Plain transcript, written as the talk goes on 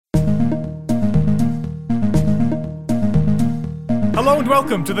Hello and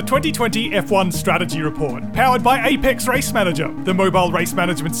welcome to the 2020 F1 Strategy Report, powered by Apex Race Manager, the mobile race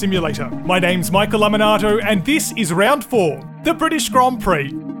management simulator. My name's Michael Laminato, and this is round 4, the British Grand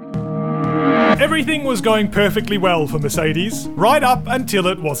Prix. Everything was going perfectly well for Mercedes, right up until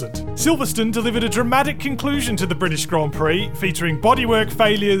it wasn't. Silverstone delivered a dramatic conclusion to the British Grand Prix, featuring bodywork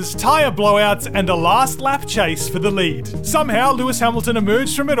failures, tyre blowouts, and a last lap chase for the lead. Somehow, Lewis Hamilton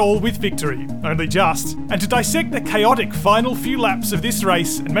emerged from it all with victory, only just. And to dissect the chaotic final few laps of this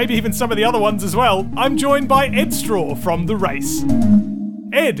race, and maybe even some of the other ones as well, I'm joined by Ed Straw from The Race.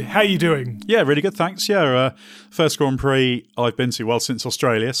 Ed, how you doing? Yeah, really good, thanks. First Grand Prix I've been to, since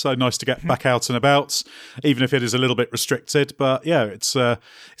Australia, so nice to get back out and about, even if it is a little bit restricted. But yeah, it's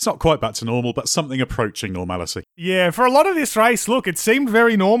not quite back to normal, but something approaching normality. Yeah, for a lot of this race, look, it seemed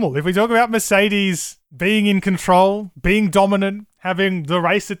very normal. If we talk about Mercedes being in control, being dominant, having the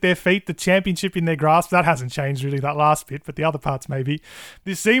race at their feet, the championship in their grasp, that hasn't changed really, that last bit, but the other parts maybe.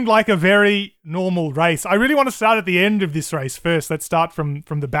 This seemed like a very normal race. I really want to start at the end of this race first. Let's start from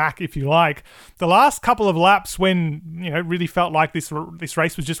the back, if you like. The last couple of laps when, it really felt like this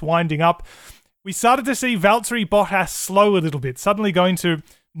race was just winding up, we started to see Valtteri Bottas slow a little bit, suddenly going to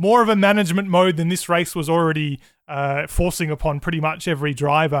more of a management mode than this race was already forcing upon pretty much every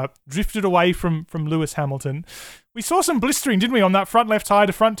driver, drifted away from Lewis Hamilton. We saw some blistering, didn't we, on that front left tyre,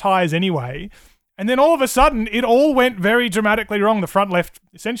 the front tyres anyway. And then all of a sudden, it all went very dramatically wrong. The front left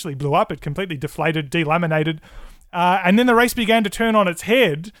essentially blew up. It completely deflated, delaminated. And then the race began to turn on its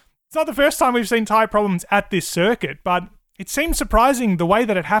head. It's not the first time we've seen tyre problems at this circuit, but it seemed surprising the way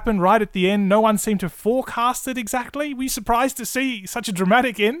that it happened right at the end. No one seemed to forecast it exactly. Were you surprised to see such a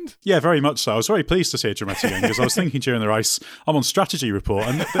dramatic end? Yeah, very much so. I was very pleased to see a dramatic end because I was thinking during the race, I'm on strategy report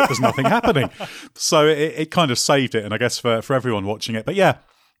and there's nothing happening. So it kind of saved it, and I guess for everyone watching it. But yeah,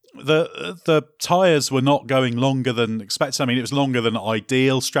 the tyres were not going longer than expected. I mean, it was longer than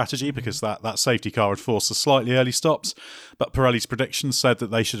ideal strategy because that safety car had forced the slightly early stops. But Pirelli's predictions said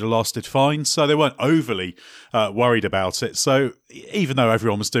that they should have lasted fine, so they weren't overly worried about it. So even though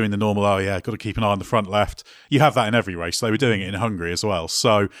everyone was doing the normal, got to keep an eye on the front left, you have that in every race. They were doing it in Hungary as well.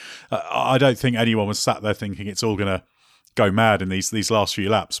 So I don't think anyone was sat there thinking it's all going to go mad in these last few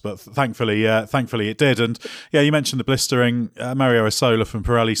laps, but thankfully it did. And yeah, you mentioned the blistering. Mario Isola from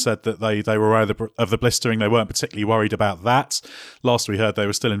Pirelli said that they were aware of the blistering. They weren't particularly worried about that. Last we heard, they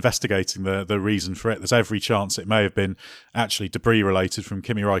were still investigating the reason for it. There's every chance it may have been actually debris related from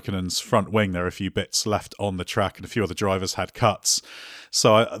Kimi Raikkonen's front wing. There are a few bits left on the track, and a few other drivers had cuts.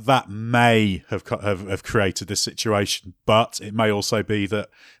 So that may have created this situation, but it may also be that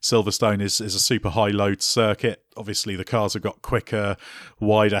Silverstone is a super high load circuit. Obviously, the cars have got quicker,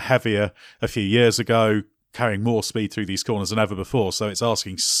 wider, heavier a few years ago, carrying more speed through these corners than ever before. So it's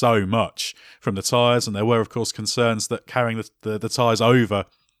asking so much from the tyres, and there were, of course, concerns that carrying the tyres over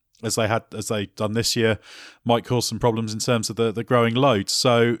as they've done this year might cause some problems in terms of the growing load.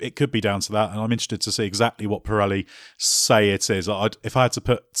 So it could be down to that, and I'm interested to see exactly what Pirelli say it is. If I had to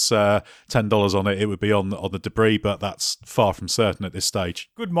put $10 on it, it would be on the debris, but that's far from certain at this stage.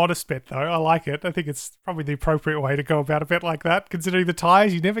 Good modest bet, though. I like it. I think it's probably the appropriate way to go about a bet like that, considering the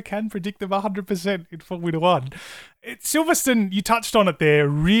tyres, you never can predict them 100% in Formula One. Silverstone, you touched on it there,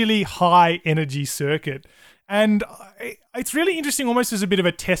 really high energy circuit. And it's really interesting, almost as a bit of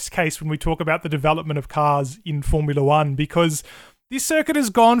a test case when we talk about the development of cars in Formula One, because this circuit has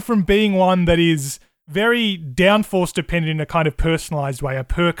gone from being one that is very downforce dependent in a kind of personalized way, a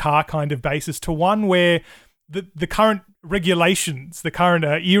per car kind of basis, to one where the current regulations, the current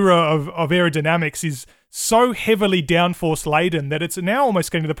era of aerodynamics is so heavily downforce laden that it's now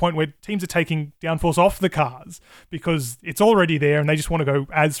almost getting to the point where teams are taking downforce off the cars because it's already there and they just want to go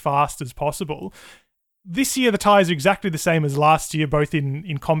as fast as possible. This year, the tyres are exactly the same as last year, both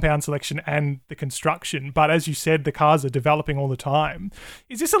in compound selection and the construction. But as you said, the cars are developing all the time.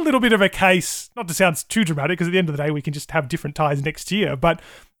 Is this a little bit of a case, not to sound too dramatic, because at the end of the day, we can just have different tyres next year, but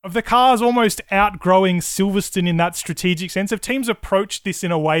of the cars almost outgrowing Silverstone in that strategic sense? Have teams approached this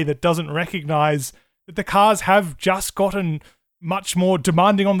in a way that doesn't recognise that the cars have just gotten much more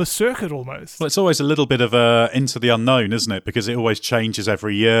demanding on the circuit almost? Well, it's always a little bit of into the unknown, isn't it? Because it always changes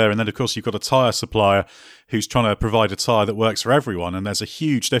every year. And then, of course, you've got a tyre supplier who's trying to provide a tyre that works for everyone. And there's a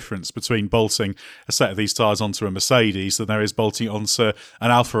huge difference between bolting a set of these tyres onto a Mercedes than there is bolting it onto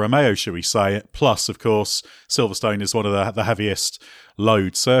an Alfa Romeo, shall we say. Plus, of course, Silverstone is one of the heaviest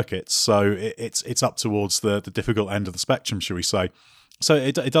load circuits. So it's up towards the difficult end of the spectrum, shall we say. So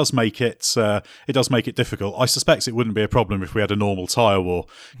it does make it difficult. I suspect it wouldn't be a problem if we had a normal tyre war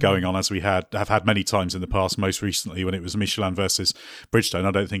going on, as we have had many times in the past. Most recently, when it was Michelin versus Bridgestone,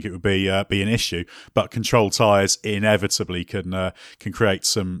 I don't think it would be an issue. But controlled tyres inevitably can create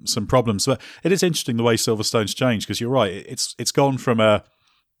some problems. But it is interesting the way Silverstone's changed, because you're right. It's gone from a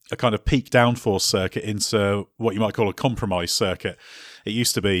kind of peak downforce circuit into what you might call a compromise circuit. It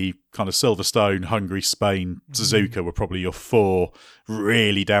used to be kind of Silverstone, Hungary, Spain, Suzuka were probably your 4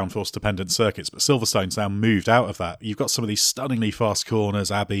 really downforce dependent circuits, but Silverstone's now moved out of that. You've got some of these stunningly fast corners,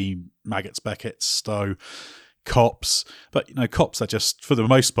 Abbey, Maggots, Beckett, Stowe, Copse, but Copse are just, for the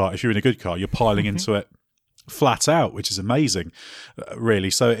most part, if you're in a good car, you're piling into it flat out, which is amazing,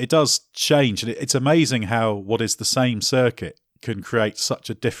 really. So it does change, and it's amazing how what is the same circuit can create such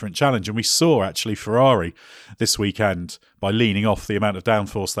a different challenge. And we saw actually Ferrari this weekend, by leaning off the amount of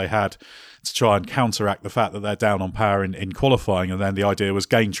downforce they had to try and counteract the fact that they're down on power in qualifying, and then the idea was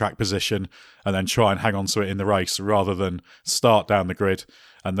gain track position and then try and hang on to it in the race, rather than start down the grid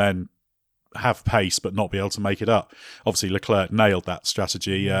and then have pace but not be able to make it up. Obviously Leclerc nailed that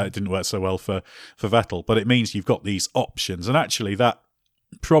strategy. It didn't work so well for Vettel, but it means you've got these options, and actually that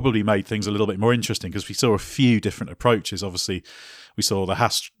probably made things a little bit more interesting, because we saw a few different approaches. Obviously, we saw the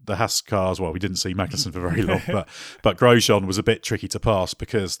Haas cars. Well, we didn't see Magnussen for very long, but Grosjean was a bit tricky to pass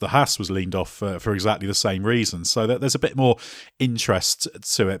because the Haas was leaned off for exactly the same reason. So there's a bit more interest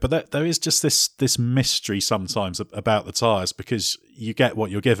to it, but there is just this mystery sometimes about the tyres, because you get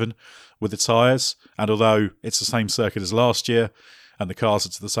what you're given with the tyres, and although it's the same circuit as last year, and the cars are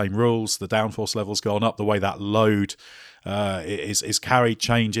to the same rules, the downforce level's gone up, the way that load is carried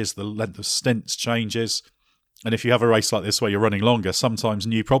changes, the length of stints changes. And if you have a race like this where you're running longer, sometimes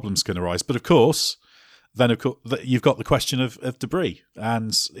new problems can arise. But of course, you've got the question of debris,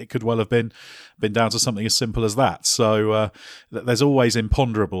 and it could well have been down to something as simple as that. So there's always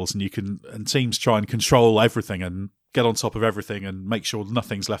imponderables, and teams try and control everything and get on top of everything and make sure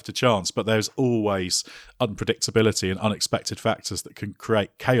nothing's left to chance. But there's always unpredictability and unexpected factors that can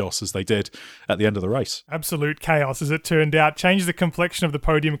create chaos, as they did at the end of the race. Absolute chaos, as it turned out. Changed the complexion of the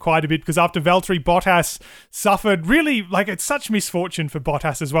podium quite a bit, because after Valtteri, Bottas suffered really, it's such misfortune for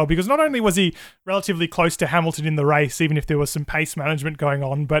Bottas as well, because not only was he relatively close to Hamilton in the race, even if there was some pace management going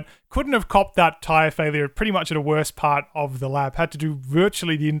on, but couldn't have copped that tyre failure pretty much at a worst part of the lap. Had to do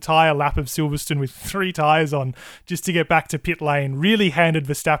virtually the entire lap of Silverstone with 3 tyres on just to get back to pit lane. Really handed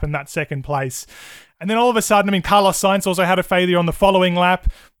Verstappen that second place. And then all of a sudden, Carlos Sainz also had a failure on the following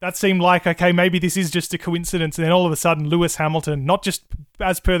lap. That seemed like, okay, maybe this is just a coincidence. And then all of a sudden, Lewis Hamilton, not just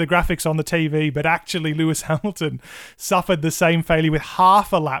as per the graphics on the TV, but actually Lewis Hamilton suffered the same failure with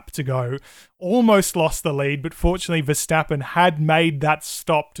half a lap to go. Almost lost the lead, but fortunately Verstappen had made that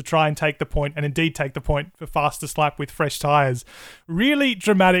stop to try and take the point, and indeed take the point for fastest lap with fresh tyres. Really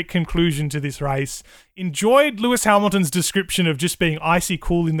dramatic conclusion to this race. Enjoyed Lewis Hamilton's description of just being icy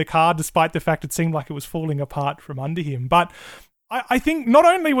cool in the car, despite the fact it seemed like it was falling apart from under him. But I think not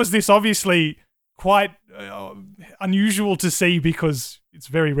only was this obviously quite unusual to see, because it's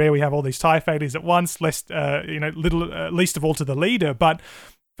very rare we have all these tyre failures at once, least of all to the leader, but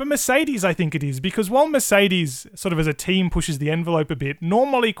for Mercedes, I think it is, because while Mercedes sort of as a team pushes the envelope a bit,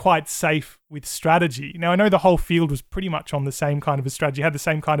 normally quite safe with strategy. Now, I know the whole field was pretty much on the same kind of a strategy, had the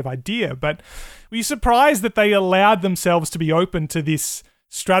same kind of idea, but were you surprised that they allowed themselves to be open to this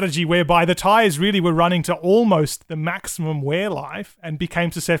strategy whereby the tyres really were running to almost the maximum wear life and became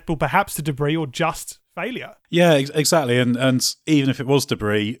susceptible perhaps to debris or just failure? Yeah, exactly. And even if it was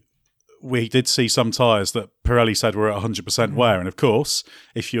debris, we did see some tyres that Pirelli said were at 100% wear. And of course,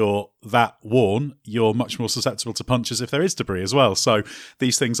 if you're that worn, you're much more susceptible to punctures if there is debris as well. So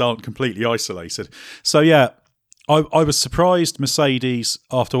these things aren't completely isolated. So yeah, I was surprised Mercedes,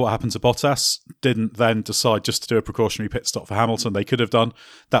 after what happened to Bottas, didn't then decide just to do a precautionary pit stop for Hamilton. They could have done.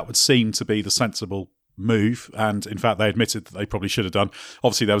 That would seem to be the sensible move, and in fact they admitted that they probably should have done.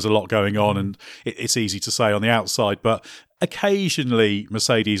 Obviously there was a lot going on, and it's easy to say on the outside, but occasionally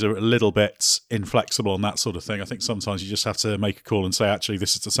Mercedes are a little bit inflexible on that sort of thing. I think sometimes you just have to make a call and say, actually,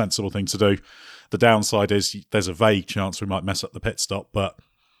 this is the sensible thing to do. The downside is there's a vague chance we might mess up the pit stop, but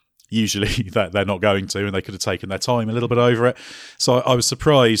usually they're not going to, and they could have taken their time a little bit over it. So I was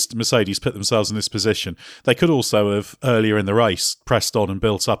surprised Mercedes put themselves in this position. They could also have, earlier in the race, pressed on and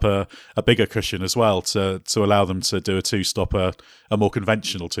built up a bigger cushion as well to allow them to do a two-stopper, a more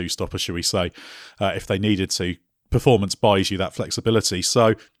conventional two-stopper, shall we say, if they needed to. Performance buys you that flexibility.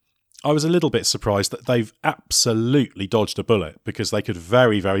 So I was a little bit surprised that they've absolutely dodged a bullet, because they could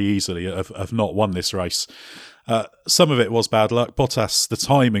very, very easily have not won this race. Some of it was bad luck. Bottas, the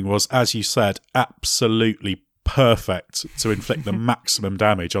timing was, as you said, absolutely perfect to inflict the maximum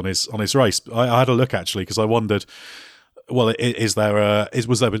damage on his race. I had a look actually because I wondered, well,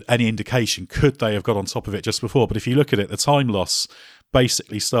 was there any indication? Could they have got on top of it just before? But if you look at it, the time loss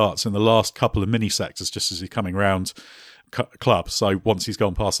basically starts in the last couple of mini sectors, just as he's coming round club. So once he's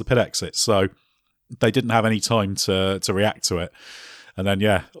gone past the pit exit, so they didn't have any time to react to it. And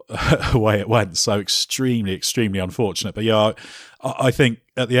then, away it went. So extremely, extremely unfortunate. But yeah, I think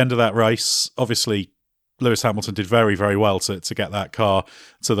at the end of that race, obviously, Lewis Hamilton did very, very well to get that car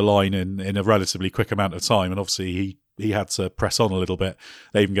to the line in a relatively quick amount of time. And obviously, he had to press on a little bit.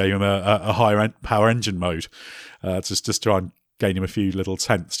 They even gave him a higher power engine mode just try and gain him a few little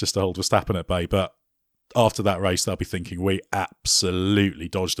tenths just to hold Verstappen at bay. But after that race, they'll be thinking, we absolutely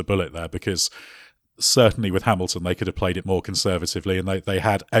dodged a bullet there, because certainly with Hamilton, they could have played it more conservatively, and they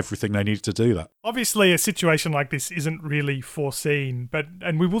had everything they needed to do that. Obviously, a situation like this isn't really foreseen,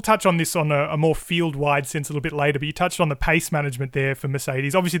 and we will touch on this on a more field-wide sense a little bit later, but you touched on the pace management there for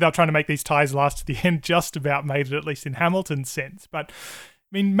Mercedes. Obviously, they're trying to make these tyres last to the end, just about made it, at least in Hamilton's sense. But,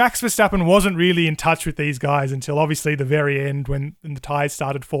 I mean, Max Verstappen wasn't really in touch with these guys until obviously the very end when the tyres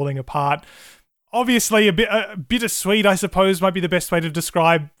started falling apart. Obviously, a bittersweet, I suppose, might be the best way to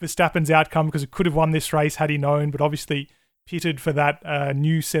describe Verstappen's outcome, because it could have won this race had he known, but obviously pitted for that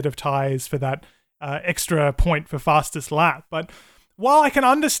new set of tyres for that extra point for fastest lap. But while I can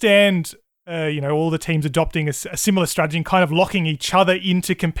understand, all the teams adopting a similar strategy and kind of locking each other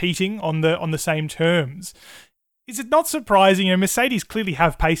into competing on the same terms, is it not surprising? Mercedes clearly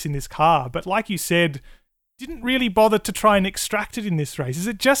have pace in this car, but like you said, didn't really bother to try and extract it in this race. Is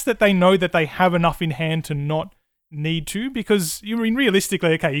it just that they know that they have enough in hand to not need to? Because,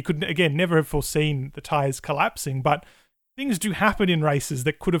 realistically, okay, you could, again, never have foreseen the tyres collapsing, but things do happen in races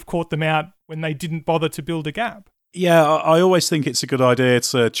that could have caught them out when they didn't bother to build a gap. Yeah, I always think it's a good idea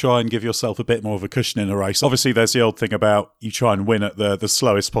to try and give yourself a bit more of a cushion in a race. Obviously, there's the old thing about you try and win at the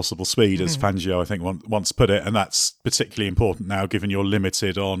slowest possible speed, as Fangio, I think, once put it, and that's particularly important now, given you're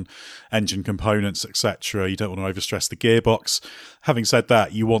limited on engine components, etc. You don't want to overstress the gearbox. Having said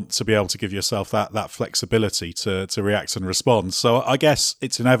that, you want to be able to give yourself that flexibility to react and respond. So I guess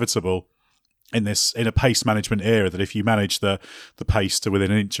it's inevitable in a pace management era that if you manage the pace to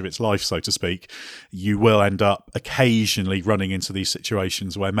within an inch of its life, so to speak, you will end up occasionally running into these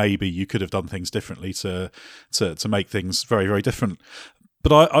situations where maybe you could have done things differently to make things very, very different.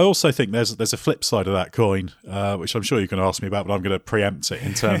 But I also think there's a flip side of that coin, which I'm sure you can ask me about, but I'm going to preempt it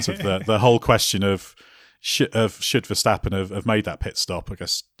in terms of the whole question of should Verstappen have made that pit stop, I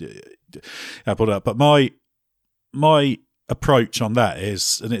guess. But my approach on that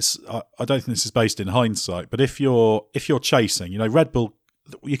is, and I don't think this is based in hindsight, but if you're chasing, Red Bull,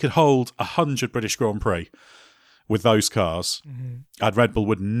 you could hold 100 British Grand Prix with those cars, and Red Bull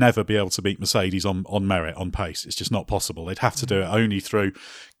would never be able to beat Mercedes on merit, on pace. It's just not possible. They'd have to do it only through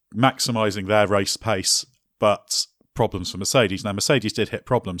maximising their race pace, but problems for Mercedes. Now, Mercedes did hit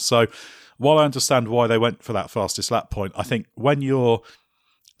problems. So while I understand why they went for that fastest lap point, I think when you're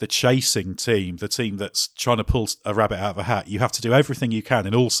the chasing team, the team that's trying to pull a rabbit out of a hat, you have to do everything you can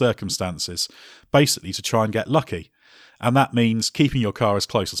in all circumstances, basically to try and get lucky. And that means keeping your car as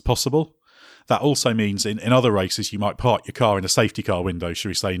close as possible. That also means in other races, you might park your car in a safety car window, should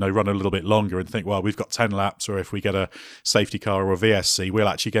we say, run a little bit longer and think, well, we've got 10 laps, or if we get a safety car or a VSC, we'll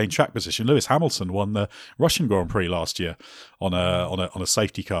actually gain track position. Lewis Hamilton won the Russian Grand Prix last year on a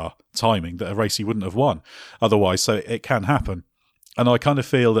safety car timing that a race he wouldn't have won otherwise. So it can happen. And I kind of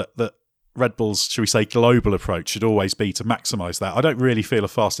feel that Red Bull's, should we say, global approach should always be to maximise that. I don't really feel a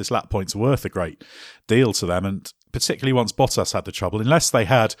fastest lap point's worth a great deal to them, and particularly once Bottas had the trouble, unless they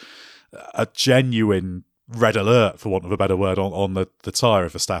had a genuine red alert, for want of a better word, on the tyre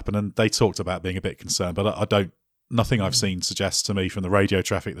of Verstappen, and they talked about being a bit concerned, but nothing I've seen suggests to me from the radio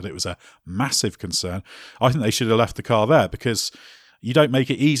traffic that it was a massive concern. I think they should have left the car there, because you don't make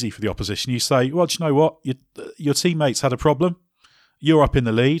it easy for the opposition. You say, well, do you know what? Your teammates had a problem. You're up in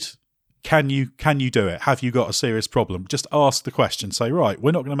the lead. Can you do it? Have you got a serious problem? Just ask the question. Say, right,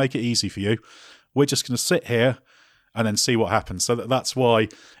 we're not going to make it easy for you. We're just going to sit here and then see what happens. So that's why,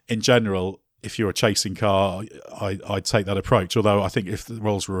 in general, if you're a chasing car, I'd take that approach. Although I think if the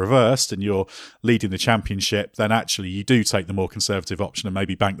roles were reversed and you're leading the championship, then actually you do take the more conservative option and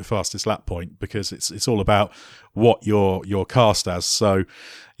maybe bank the fastest lap point, because it's all about what you're cast as. So,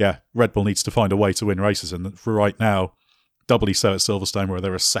 yeah, Red Bull needs to find a way to win races, and for right now, doubly so at Silverstone, where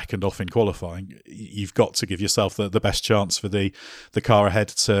they're a second off in qualifying, you've got to give yourself the best chance for the car ahead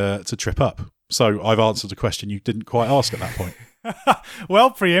to trip up. So I've answered a question you didn't quite ask at that point.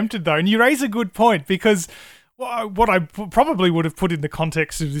 Well preempted, though. And you raise a good point, because what I probably would have put in the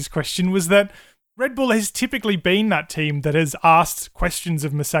context of this question was that Red Bull has typically been that team that has asked questions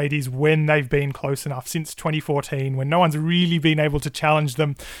of Mercedes when they've been close enough, since 2014, when no one's really been able to challenge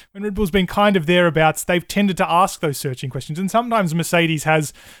them. When Red Bull's been kind of thereabouts, they've tended to ask those searching questions, and sometimes Mercedes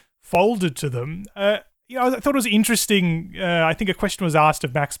has folded to them. I thought it was interesting. I think a question was asked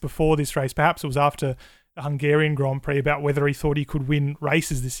of Max before this race. Perhaps it was after the Hungarian Grand Prix, about whether he thought he could win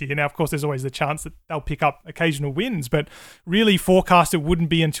races this year. Now, of course, there's always the chance that they'll pick up occasional wins, but really forecast it wouldn't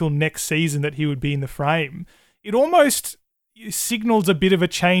be until next season that he would be in the frame. It almost signals a bit of a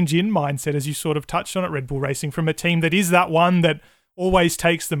change in mindset, as you sort of touched on at Red Bull Racing, from a team that is that one that always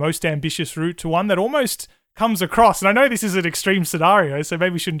takes the most ambitious route to one that almost comes across, and I know this is an extreme scenario, so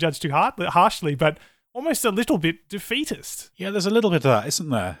maybe we shouldn't judge too harshly, but almost a little bit defeatist. Yeah, there's a little bit of that, isn't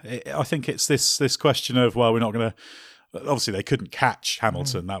there? I think it's this question of, well, we're not going to. Obviously, they couldn't catch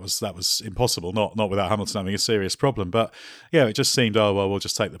Hamilton. That was impossible. Not without Hamilton having a serious problem. But yeah, it just seemed, oh well, we'll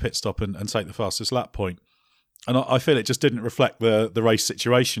just take the pit stop and take the fastest lap point. And I feel it just didn't reflect the race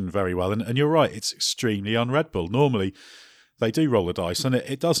situation very well. And you're right, it's extremely un-Red Bull. Normally, they do roll the dice, and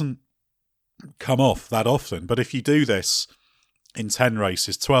it doesn't come off that often. But if you do this in 10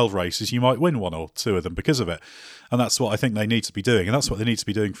 races, 12 races, you might win one or two of them because of it. And that's what I think they need to be doing. And that's what they need to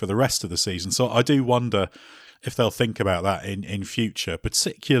be doing for the rest of the season. So I do wonder if they'll think about that in future,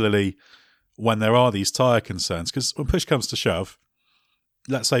 particularly when there are these tyre concerns. Because when push comes to shove,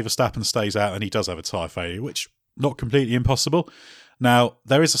 let's say Verstappen stays out and he does have a tyre failure, which not completely impossible. Now,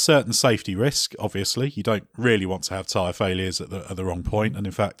 there is a certain safety risk, obviously. You don't really want to have tyre failures at the wrong point. And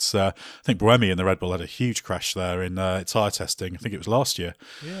in fact, I think Buemi in the Red Bull had a huge crash there in tyre testing. I think it was last year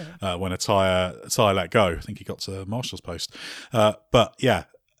when a tyre let go. I think he got to Marshall's post. But yeah,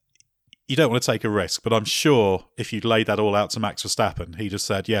 you don't want to take a risk. But I'm sure if you'd laid that all out to Max Verstappen, he just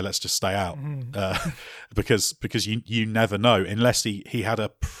said, yeah, let's just stay out. Because you never know, unless he had a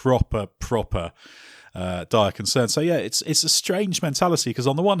proper dire concern. So yeah, it's a strange mentality, because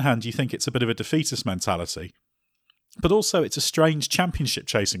on the one hand you think it's a bit of a defeatist mentality, but also it's a strange championship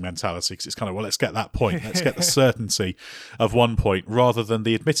chasing mentality, because it's kind of, well, let's get that point, let's get the certainty of 1 point, rather than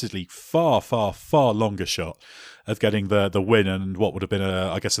the admittedly far longer shot of getting the win and what would have been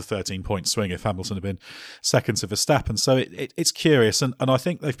a 13-point swing if Hamilton had been second to Verstappen. So it's curious, and I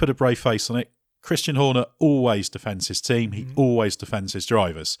think they've put a brave face on it. Christian Horner always defends his team. He always defends his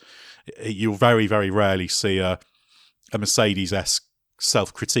drivers. You'll very, very rarely see a Mercedes-esque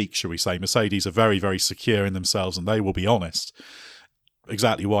self-critique, shall we say. Mercedes are very, very secure in themselves, and they will be honest.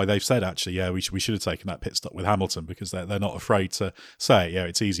 Exactly why they've said, actually, yeah, we should have taken that pit stop with Hamilton, because they're not afraid to say it. Yeah,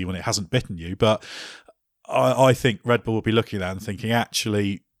 it's easy when it hasn't bitten you. But I think Red Bull will be looking at that and thinking,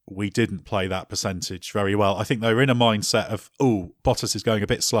 actually, we didn't play that percentage very well. I think they were in a mindset of, oh, Bottas is going a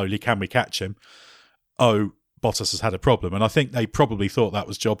bit slowly, can we catch him? Oh, Bottas has had a problem. And I think they probably thought that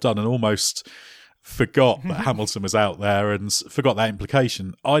was job done and almost forgot that Hamilton was out there and forgot that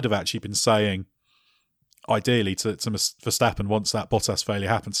implication. I'd have actually been saying, ideally, to Verstappen, once that Bottas failure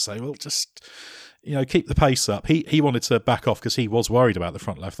happened, to say, well, just, keep the pace up. He wanted to back off because he was worried about the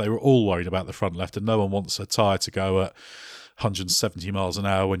front left. They were all worried about the front left, and no one wants a tyre to go at 170 miles an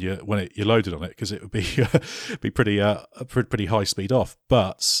hour when you're loaded on it, because it would be pretty high speed off.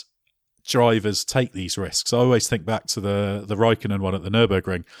 But drivers take these risks. I always think back to the Raikkonen one at the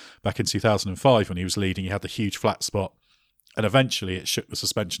Nürburgring back in 2005 when he was leading. He had the huge flat spot, and eventually it shook the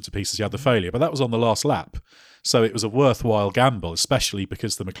suspension to pieces. He had the failure, but that was on the last lap. So it was a worthwhile gamble, especially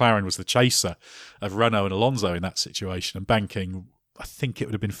because the McLaren was the chaser of Renault and Alonso in that situation, and banking, I think it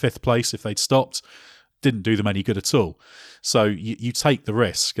would have been 5th place if they'd stopped. Didn't do them any good at all. So you take the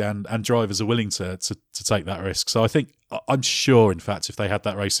risk, and drivers are willing to take that risk. So I'm sure, in fact, if they had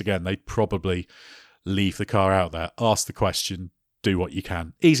that race again, they'd probably leave the car out there, ask the question, do what you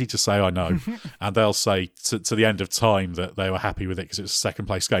can. Easy to say, I know. And they'll say to the end of time that they were happy with it because it was a second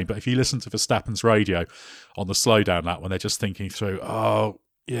place game. But if you listen to Verstappen's radio on the slowdown lap when they're just thinking through, oh,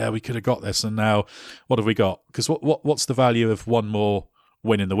 yeah, we could have got this, and now what have we got? Because what's the value of one more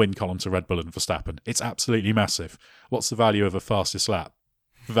win in the win column to Red Bull and Verstappen? It's absolutely massive. What's the value of a fastest lap?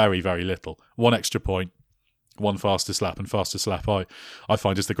 Very, very little. One extra point, one fastest lap, and fastest lap I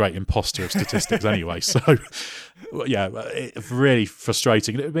find is the great imposter of statistics anyway. So, yeah, really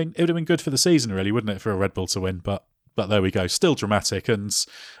frustrating. It would have been good for the season, really, wouldn't it, for a Red Bull to win? But there we go. Still dramatic, and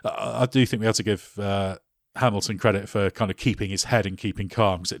I do think we have to give Hamilton credit for kind of keeping his head and keeping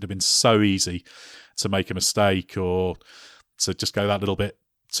calm, because it would have been so easy to make a mistake or to just go that little bit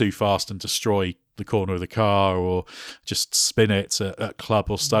too fast and destroy the corner of the car, or just spin it at club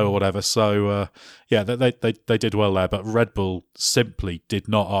or Stowe or whatever. So yeah, they did well there, but Red Bull simply did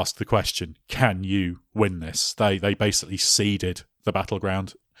not ask the question, can you win this? They basically ceded the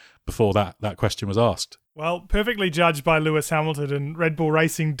battleground before that question was asked. Well, perfectly judged by Lewis Hamilton, and Red Bull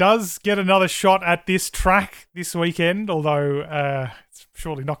Racing does get another shot at this track this weekend, although it's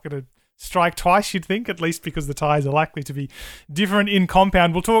surely not going to strike twice, you'd think, at least because the tyres are likely to be different in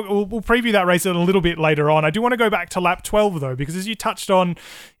compound. We'll preview that race a little bit later on. I do want to go back to lap 12 though, because as you touched on,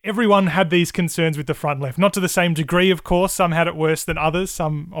 everyone had these concerns with the front left. Not to the same degree, of course. Some had it worse than others.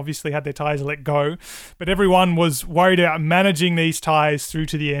 Some obviously had their tyres let go. But everyone was worried about managing these tyres through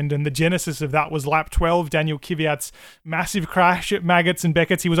to the end. And the genesis of that was lap 12. Daniel Kvyat's massive crash at Maggots and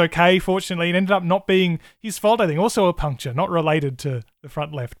Beckett's. He was okay, fortunately. It ended up not being his fault, I think. Also a puncture, not related to the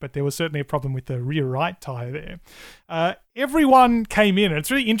front left. But there was certainly a problem with the rear right tyre there. Everyone came in. And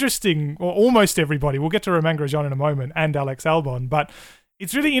it's really interesting, or almost everybody. We'll get to Romain Grosjean in a moment and Alex Albon. But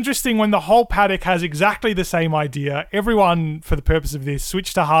it's really interesting when the whole paddock has exactly the same idea. Everyone, for the purpose of this,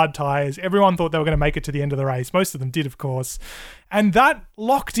 switched to hard tyres. Everyone thought they were going to make it to the end of the race. Most of them did, of course. And that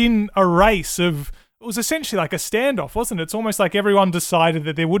locked in a race of, it was essentially like a standoff, wasn't it? It's almost like everyone decided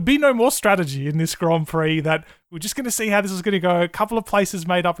that there would be no more strategy in this Grand Prix, that we're just going to see how this was going to go. A couple of places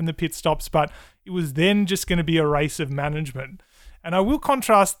made up in the pit stops, but it was then just going to be a race of management. And I will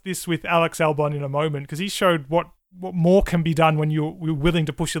contrast this with Alex Albon in a moment, because he showed what more can be done when you're willing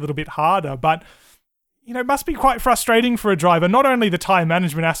to push a little bit harder. But, you know, it must be quite frustrating for a driver, not only the tyre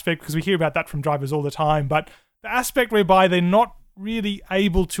management aspect, because we hear about that from drivers all the time, but the aspect whereby they're not really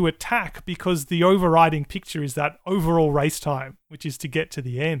able to attack because the overriding picture is that overall race time, which is to get to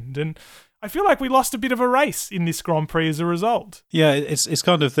the end. And I feel like we lost a bit of a race in this Grand Prix as a result. Yeah, it's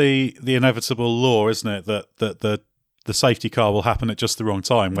kind of the inevitable law, isn't it, that the safety car will happen at just the wrong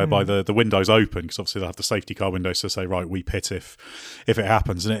time, whereby the window's open, because obviously they'll have the safety car window to say, right, we pit if it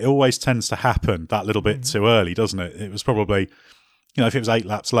happens. And it always tends to happen that little bit too early, doesn't it? It was probably, you know, if it was 8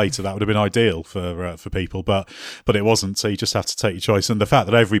 laps later, that would have been ideal for people, but it wasn't. So you just have to take your choice. And the fact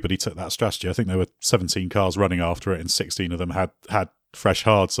that everybody took that strategy, I think there were 17 cars running after it, and 16 of them had fresh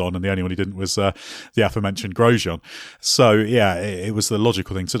hards on, and the only one who didn't was the aforementioned Grosjean. So yeah, it was the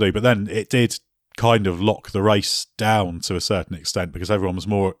logical thing to do. But then it did kind of lock the race down to a certain extent, because everyone was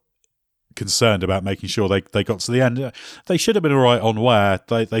more concerned about making sure they got to the end. They should have been all right on where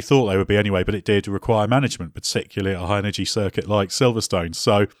they thought they would be anyway, but it did require management, particularly at a high energy circuit like Silverstone.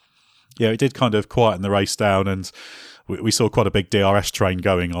 So yeah, it did kind of quieten the race down, and we saw quite a big DRS train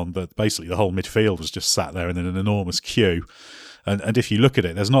going on, but basically the whole midfield was just sat there in an enormous queue. And if you look at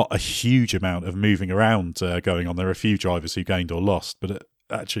it, there's not a huge amount of moving around going on. There are a few drivers who gained or lost, but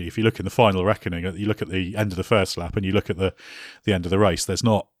actually, if you look in the final reckoning, you look at the end of the first lap and you look at the end of the race, there's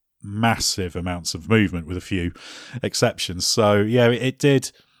not massive amounts of movement, with a few exceptions. So yeah, it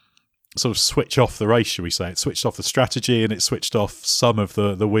did sort of switch off the race, shall we say. It switched off the strategy, and it switched off some of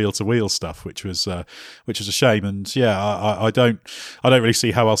the wheel-to-wheel stuff, which was a shame. And yeah, I don't really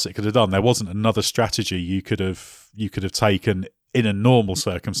see how else it could have done. There wasn't another strategy you could have taken in a normal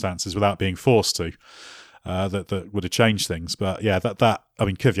circumstances without being forced to. That would have changed things. But yeah, I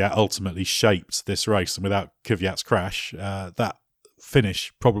mean, Kvyat ultimately shaped this race, and without Kvyat's crash, that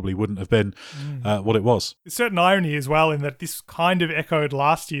finish probably wouldn't have been what it was. There's certain irony as well in that this kind of echoed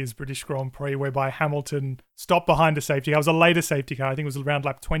last year's British Grand Prix, whereby Hamilton stopped behind a safety car. It was a later safety car. I think it was around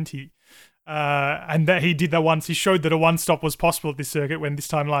lap 20. And that he did that once. He showed that a one-stop was possible at this circuit, when this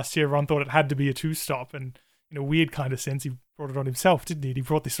time last year everyone thought it had to be a two-stop. And in a weird kind of sense, he brought it on himself, didn't he? He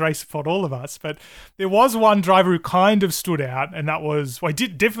brought this race upon all of us. But there was one driver who kind of stood out, and that was, well, he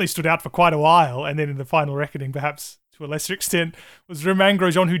definitely stood out for quite a while, and then in the final reckoning, perhaps to a lesser extent, was Romain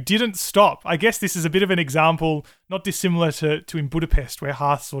Grosjean, who didn't stop. I guess this is a bit of an example, not dissimilar to in Budapest, where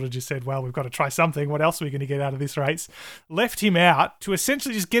Haas sort of just said, well, we've got to try something. What else are we going to get out of this race? Left him out to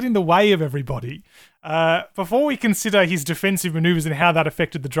essentially just get in the way of everybody. Before we consider his defensive maneuvers and how that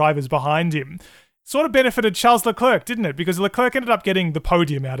affected the drivers behind him, sort of benefited Charles Leclerc, didn't it? Because Leclerc ended up getting the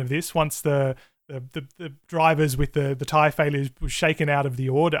podium out of this once the drivers with the tyre failures was shaken out of the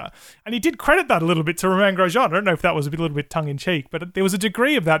order. And he did credit that a little bit to Romain Grosjean. I don't know if that was a little bit tongue-in-cheek, but there was a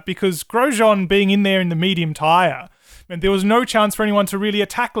degree of that, because Grosjean being in there in the medium tyre meant there was no chance for anyone to really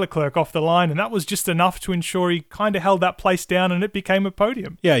attack Leclerc off the line, and that was just enough to ensure he kind of held that place down and it became a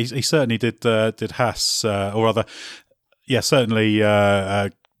podium. Yeah, he certainly did Haas, or rather, yeah, certainly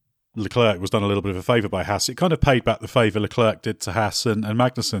Leclerc was done a little bit of a favour by Haas. It kind of paid back the favour Leclerc did to Haas and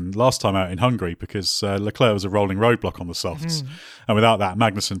Magnussen last time out in Hungary, because Leclerc was a rolling roadblock on the softs. And without that,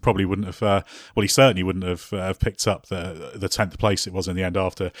 Magnussen probably wouldn't have, he certainly wouldn't have picked up the 10th place it was in the end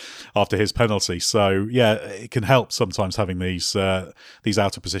after his penalty. So, yeah, it can help sometimes having these out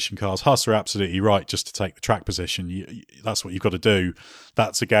of position cars. Haas are absolutely right just to take the track position. That's what you've got to do.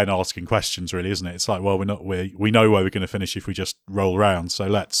 That's, again, asking questions, really, isn't it? It's like, well, we know where we're going to finish if we just roll round, so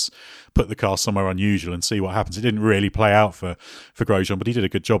let's put the car somewhere unusual and see what happens. It didn't really play out for Grosjean, but he did a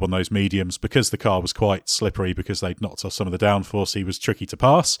good job on those mediums because the car was quite slippery, because they'd knocked off some of the downforce. He was tricky to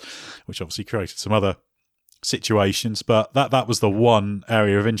pass, which obviously created some other situations, but that was the one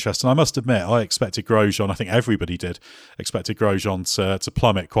area of interest. And I must admit, I expected Grosjean, I think everybody did, expected Grosjean to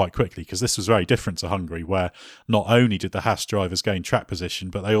plummet quite quickly, because this was very different to Hungary, where not only did the Haas drivers gain track position,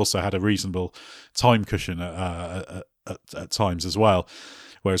 but they also had a reasonable time cushion at times as well,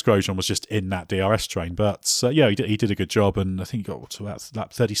 whereas Grosjean was just in that DRS train. But he did a good job, and I think he got to about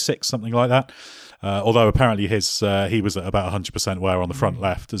lap 36, something like that. Although apparently he was at about 100% wear on the front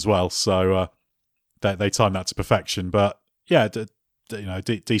left as well, so they timed that to perfection. But yeah,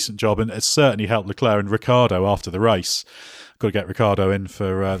 decent job, and it certainly helped Leclerc and Ricciardo after the race. Got to get Ricciardo in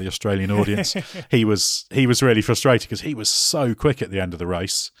for the Australian audience. He was really frustrated because he was so quick at the end of the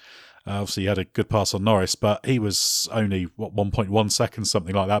race. Obviously, he had a good pass on Norris, but he was only 1.1 seconds,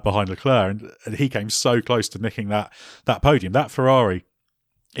 something like that, behind Leclerc, and he came so close to nicking that podium. That Ferrari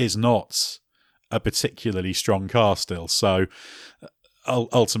is not a particularly strong car still, so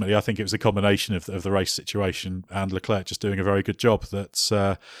ultimately, I think it was a combination of the race situation and Leclerc just doing a very good job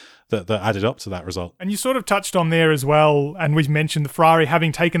that added up to that result. And you sort of touched on there as well, and we've mentioned the Ferrari,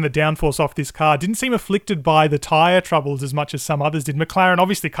 having taken the downforce off this car, didn't seem afflicted by the tyre troubles as much as some others did. McLaren,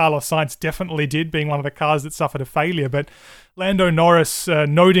 obviously Carlos Sainz definitely did, being one of the cars that suffered a failure, but Lando Norris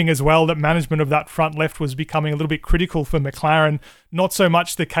noting as well that management of that front left was becoming a little bit critical for McLaren, not so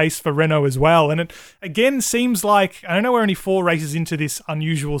much the case for Renault as well. And it again seems like, I don't know, we're only 4 races into this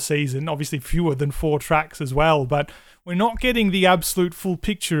unusual season, obviously fewer than 4 tracks as well, but we're not getting the absolute full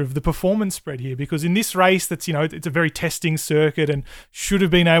picture of the performance spread here, because in this race that's, it's a very testing circuit and should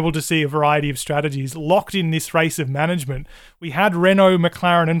have been able to see a variety of strategies locked in this race of management. We had Renault,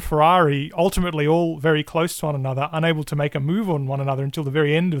 McLaren and Ferrari ultimately all very close to one another, unable to make a move on one another until the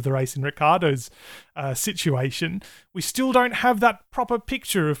very end of the race in Ricciardo's situation. We still don't have that proper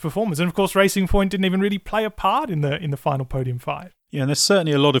picture of performance. And of course, Racing Point didn't even really play a part in the final podium fight. Yeah, and there's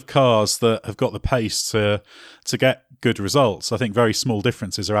certainly a lot of cars that have got the pace to get good results. I think very small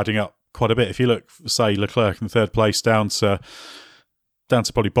differences are adding up quite a bit. If you look, say, Leclerc in third place down to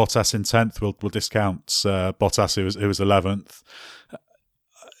probably Bottas in 10th, we'll discount Bottas who was 11th.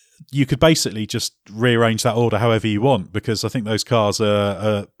 You could basically just rearrange that order however you want, because I think those cars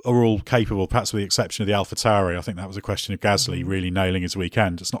are all capable, perhaps with the exception of the AlphaTauri. I think that was a question of Gasly really nailing his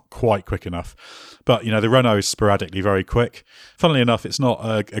weekend. It's not quite quick enough. But, the Renault is sporadically very quick. Funnily enough, it's not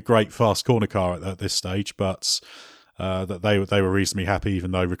a great fast corner car at this stage, but that they were reasonably happy,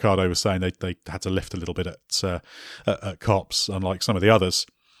 even though Ricciardo was saying they had to lift a little bit at Copse, unlike some of the others.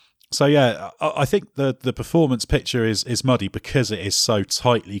 So yeah, I think the performance picture is muddy because it is so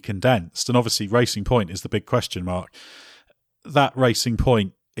tightly condensed, and obviously Racing Point is the big question mark. That Racing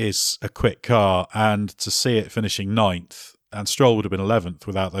Point is a quick car, and to see it finishing 9th, and Stroll would have been 11th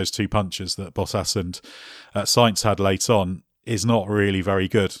without those 2 punches that Bottas and Sainz had late on, is not really very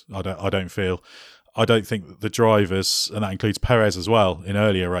good. I don't feel. I don't think that the drivers, and that includes Perez as well in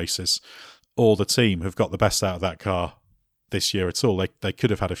earlier races, or the team have got the best out of that car this year at all. They could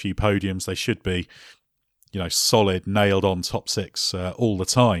have had a few podiums. They should be, solid, nailed on top 6 all the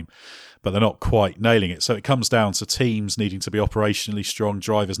time, but they're not quite nailing it. So it comes down to teams needing to be operationally strong,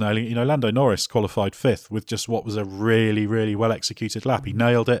 drivers nailing it. Lando Norris qualified 5th with just what was a really, really well executed lap. He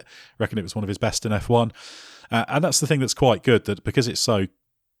nailed it. Reckon it was one of his best in F1. And that's the thing that's quite good, that because it's so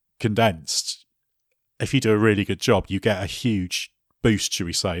condensed, if you do a really good job, you get a huge boost, should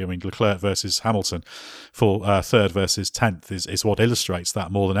we say. I mean, Leclerc versus Hamilton for 3rd versus 10th is what illustrates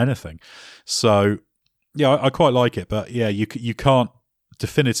that more than anything. So, yeah, I quite like it. But, yeah, you can't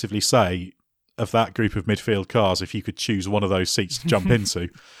definitively say of that group of midfield cars, if you could choose one of those seats to jump into,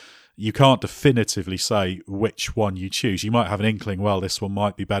 you can't definitively say which one you choose. You might have an inkling, well, this one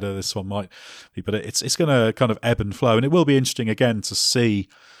might be better, this one might be, but it's going to kind of ebb and flow. And it will be interesting, again, to see,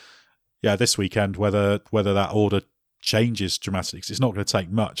 this weekend, whether that order changes dramatically, because it's not going to take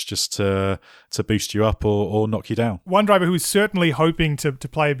much just to boost you up or knock you down. One driver who is certainly hoping to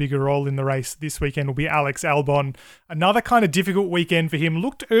play a bigger role in the race this weekend will be Alex Albon. Another kind of difficult weekend for him.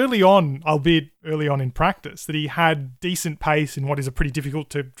 Looked early on, albeit early on in practice, that he had decent pace in what is a pretty difficult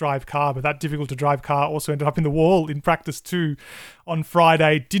to drive car, but that difficult to drive car also ended up in the wall in practice too on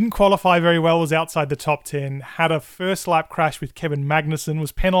Friday. Didn't qualify very well, was outside the top 10, had a first lap crash with Kevin Magnussen,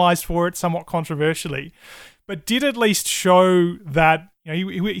 was penalised for it somewhat controversially, but did at least show that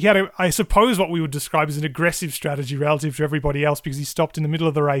he had, I suppose, what we would describe as an aggressive strategy relative to everybody else, because he stopped in the middle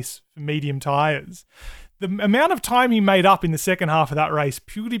of the race for medium tyres. The amount of time he made up in the second half of that race,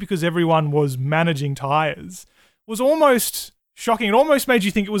 purely because everyone was managing tyres, was almost shocking. It almost made you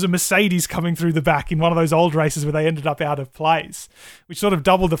think it was a Mercedes coming through the back in one of those old races where they ended up out of place, which sort of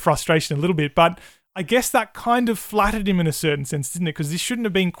doubled the frustration a little bit. But I guess that kind of flattered him in a certain sense, didn't it? Because this shouldn't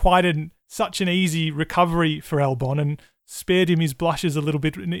have been quite such an easy recovery for Albon, and spared him his blushes a little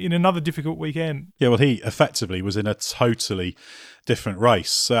bit in another difficult weekend. Yeah, well, he effectively was in a totally different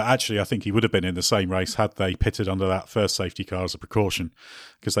race. Actually, I think he would have been in the same race had they pitted under that first safety car as a precaution,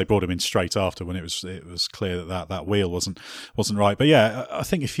 because they brought him in straight after when it was clear that wheel wasn't right. But yeah, I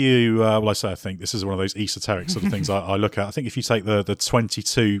think if you, I think this is one of those esoteric sort of things I look at. I think if you take the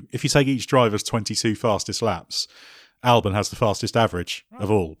 22, if you take each driver's 22 fastest laps, Albon has the fastest average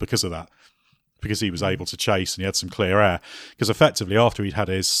of all because of that. Because he was able to chase and he had some clear air. Because effectively, after he'd had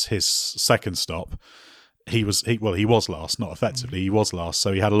his second stop, he was last, not effectively, he was last.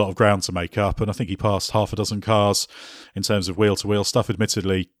 So he had a lot of ground to make up, and I think he passed half a dozen cars in terms of wheel-to-wheel stuff.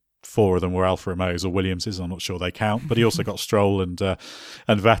 Admittedly, 4 of them were Alfa Romeos or Williamses. I'm not sure they count, but he also got Stroll and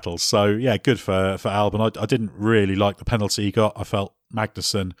Vettel. So yeah, good for Albon. I didn't really like the penalty he got. I felt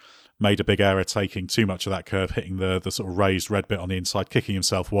Magnussen made a big error taking too much of that curve, hitting the sort of raised red bit on the inside, kicking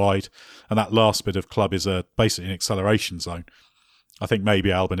himself wide. And that last bit of club is basically an acceleration zone. I think maybe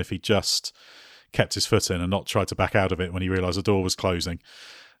Albon, if he just kept his foot in and not tried to back out of it when he realised the door was closing,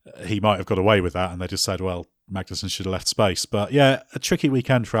 he might have got away with that. And they just said, well, Magnussen should have left space. But yeah, a tricky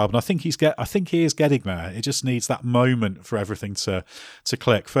weekend for Albon. I think he is getting there. It just needs that moment for everything to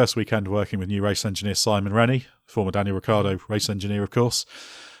click. First weekend working with new race engineer Simon Rennie, former Daniel Ricciardo race engineer, of course.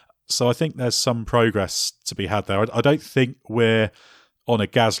 So I think there's some progress to be had there. I don't think we're on a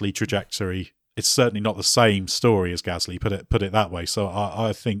Gasly trajectory. It's certainly not the same story as Gasly, put it that way. So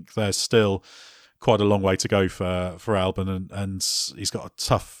I think there's still quite a long way to go for Albon, and he's got a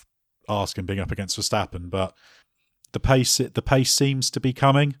tough ask in being up against Verstappen. But the pace seems to be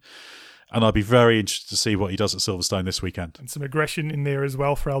coming, and I'd be very interested to see what he does at Silverstone this weekend. And some aggression in there as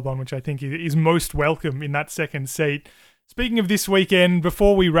well for Albon, which I think is most welcome in that second seat. Speaking of this weekend,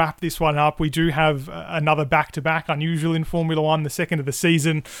 before we wrap this one up, we do have another back-to-back, unusual in Formula One, the second of the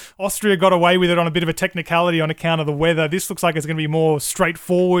season. Austria got away with it on a bit of a technicality on account of the weather. This looks like it's going to be more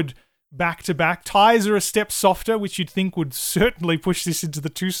straightforward back-to-back. Tyres are a step softer, which you'd think would certainly push this into the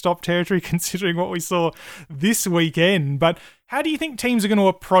two-stop territory, considering what we saw this weekend. But how do you think teams are going to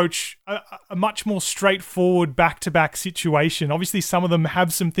approach a much more straightforward back-to-back situation? Obviously, some of them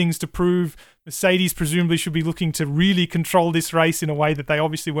have some things to prove. Mercedes presumably should be looking to really control this race in a way that they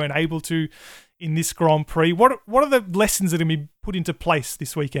obviously weren't able to in this Grand Prix. What are the lessons that are going to be put into place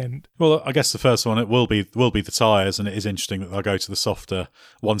this weekend? Well, I guess the first one, it will be the tyres, and it is interesting that they'll go to the softer,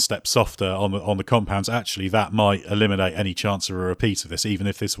 one step softer on the compounds. Actually, that might eliminate any chance of a repeat of this, even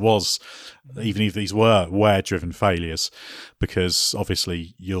if these were wear-driven failures, because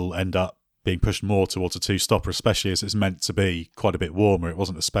obviously you'll end up being pushed more towards a two-stopper, especially as it's meant to be quite a bit warmer. It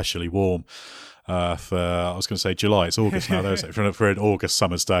wasn't especially warm for, I was going to say July, it's August now, for an August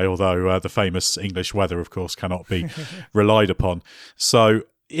summer's day, although the famous English weather, of course, cannot be relied upon. So,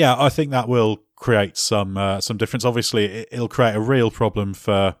 yeah, I think that will create some difference. Obviously, it'll create a real problem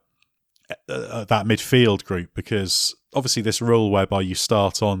for that midfield group, because obviously this rule whereby you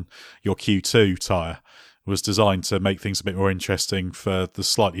start on your Q2 tyre was designed to make things a bit more interesting for the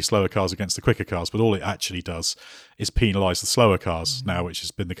slightly slower cars against the quicker cars, but all it actually does is penalise the slower cars now, which has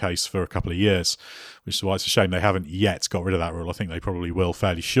been the case for a couple of years, which is why it's a shame they haven't yet got rid of that rule. I think they probably will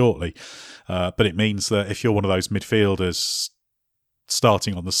fairly shortly. But it means that if you're one of those midfielders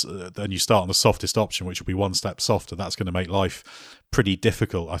starting on and you start on the softest option, which will be one step softer, that's going to make life pretty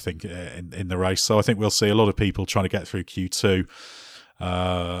difficult, I think, in the race. So I think we'll see a lot of people trying to get through Q2.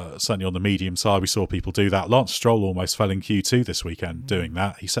 Certainly on the medium side, we saw people do that. Lance Stroll almost fell in Q2 this weekend doing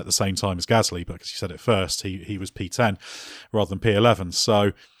that. He set the same time as Gasly, but because he said it first, he was P10 rather than P11.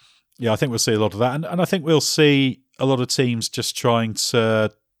 So, yeah, I think we'll see a lot of that. And I think we'll see a lot of teams just trying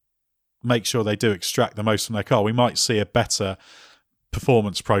to make sure they do extract the most from their car. We might see a better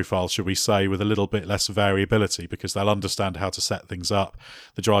performance profile, should we say, with a little bit less variability, because they'll understand how to set things up.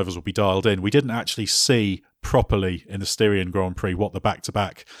 The drivers will be dialed in. We didn't actually see properly in the Styrian Grand Prix what the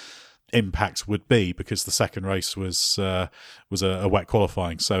back-to-back impact would be, because the second race was a wet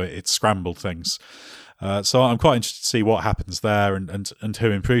qualifying, so it scrambled things. So I'm quite interested to see what happens there and who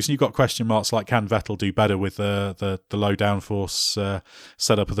improves. And you've got question marks like, can Vettel do better with the low downforce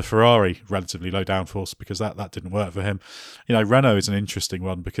setup of the Ferrari, relatively low downforce, because that didn't work for him. Renault is an interesting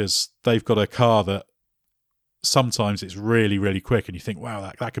one, because they've got a car that sometimes it's really, really quick and you think,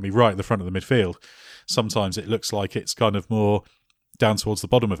 wow, that can be right at the front of the midfield. Sometimes it looks like it's kind of more down towards the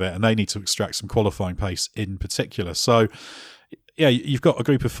bottom of it, and they need to extract some qualifying pace in particular. So yeah, you've got a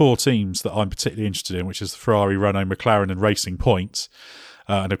group of 4 teams that I'm particularly interested in, which is the Ferrari, Renault, McLaren and Racing Point.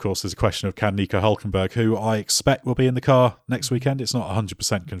 And of course, there's a question of, can Nico Hülkenberg, who I expect will be in the car next weekend. It's not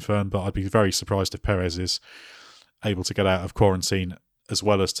 100% confirmed, but I'd be very surprised if Perez is able to get out of quarantine as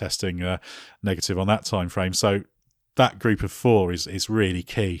well as testing negative on that time frame. So that group of 4 is really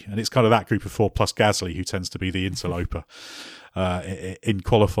key. And it's kind of that group of 4 plus Gasly, who tends to be the interloper in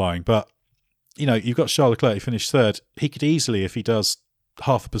qualifying. But you've got Charles Leclerc, who finished 3rd. He could easily, if he does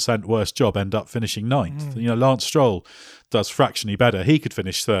 0.5% worse job, end up finishing 9th. Lance Stroll does fractionally better. He could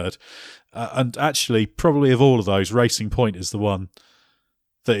finish 3rd. And actually, probably of all of those, Racing Point is the one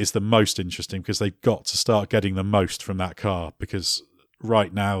that is the most interesting, because they've got to start getting the most from that car, because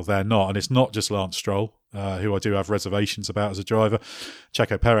right now they're not. And it's not just Lance Stroll, who I do have reservations about as a driver.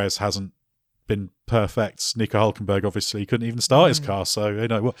 Checo Perez hasn't been perfect. Nico Hülkenberg obviously couldn't even start his car, so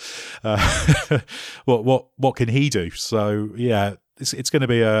what can he do? So yeah, it's going to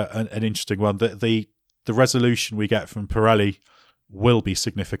be an interesting one. The resolution we get from Pirelli will be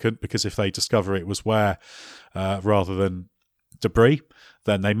significant, because if they discover it was wear rather than debris,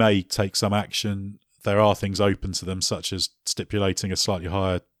 then they may take some action. There are things open to them, such as stipulating a slightly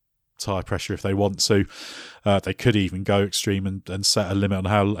higher tyre pressure if they want to. They could even go extreme and set a limit on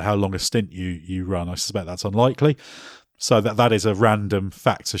how long a stint you run. I suspect that's unlikely. So that is a random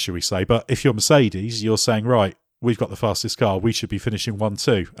factor, shall we say. But if you're Mercedes, you're saying, right, we've got the fastest car, we should be finishing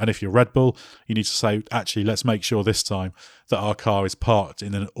 1-2. And if you're Red Bull, you need to say, actually, let's make sure this time that our car is parked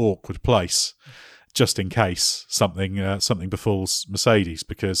in an awkward place, just in case something befalls Mercedes,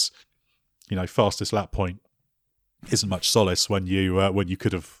 because fastest lap point isn't much solace when you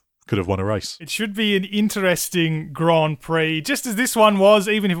could have won a race. It should be an interesting Grand Prix, just as this one was,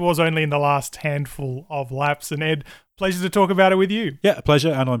 even if it was only in the last handful of laps. And Ed, pleasure to talk about it with you. Yeah, a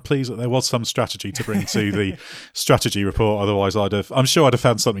pleasure, and I'm pleased that there was some strategy to bring to the strategy report. Otherwise, I'm sure I'd have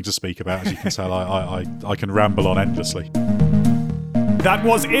found something to speak about. As you can tell, I can ramble on endlessly. That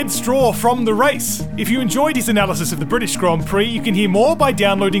was Ed Straw from The Race. If you enjoyed his analysis of the British Grand Prix, you can hear more by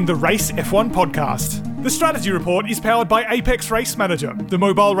downloading the Race F1 podcast. The Strategy Report is powered by Apex Race Manager, the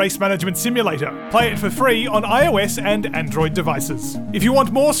mobile race management simulator. Play it for free on iOS and Android devices. If you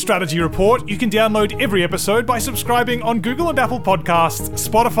want more Strategy Report, you can download every episode by subscribing on Google and Apple Podcasts,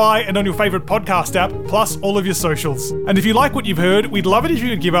 Spotify, and on your favourite podcast app, plus all of your socials. And if you like what you've heard, we'd love it if you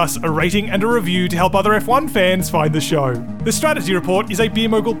could give us a rating and a review to help other F1 fans find the show. The Strategy Report is a Beer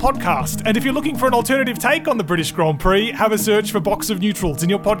Mogul podcast, and if you're looking for an alternative take on the British Grand Prix, have a search for Box of Neutrals in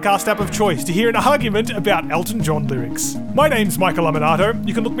your podcast app of choice to hear an argument about Elton John lyrics. My name's Michael Laminato.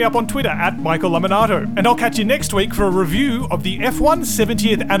 You can look me up on Twitter at Michael Laminato, and I'll catch you next week for a review of the F1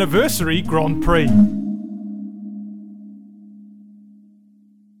 70th Anniversary Grand Prix.